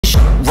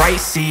right,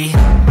 see.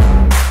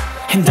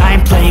 And I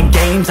ain't playing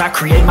games, I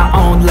create my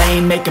own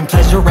lane, making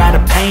pleasure out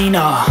of pain,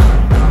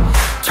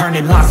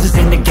 turning losses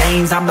into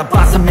gains, I'm the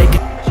boss, I'm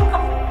making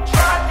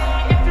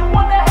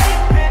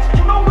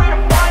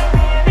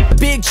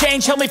big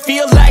change, help me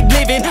feel like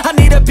living. I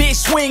need a big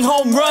swing,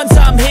 home runs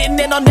I'm hitting,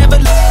 and I'll never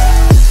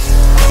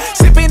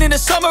sipping in the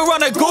summer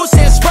on a goose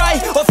and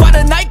Sprite, or find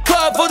a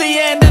nightclub for the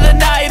end of the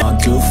night. On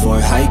do for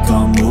it, how you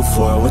gon' move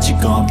for it, what you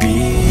gon'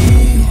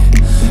 be?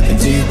 And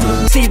do you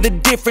see the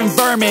different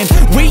vermin?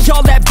 We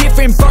all have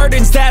different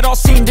burdens that all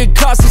seem to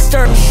cause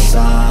disturbance.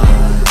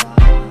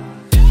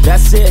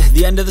 That's it,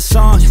 the end of the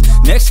song.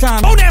 Next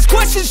time, don't ask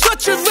questions,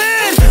 shut your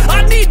lid.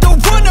 I need to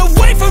run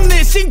away from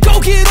this and go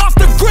get off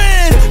the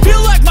grid.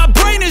 Feel like my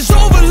brain is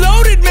overloaded.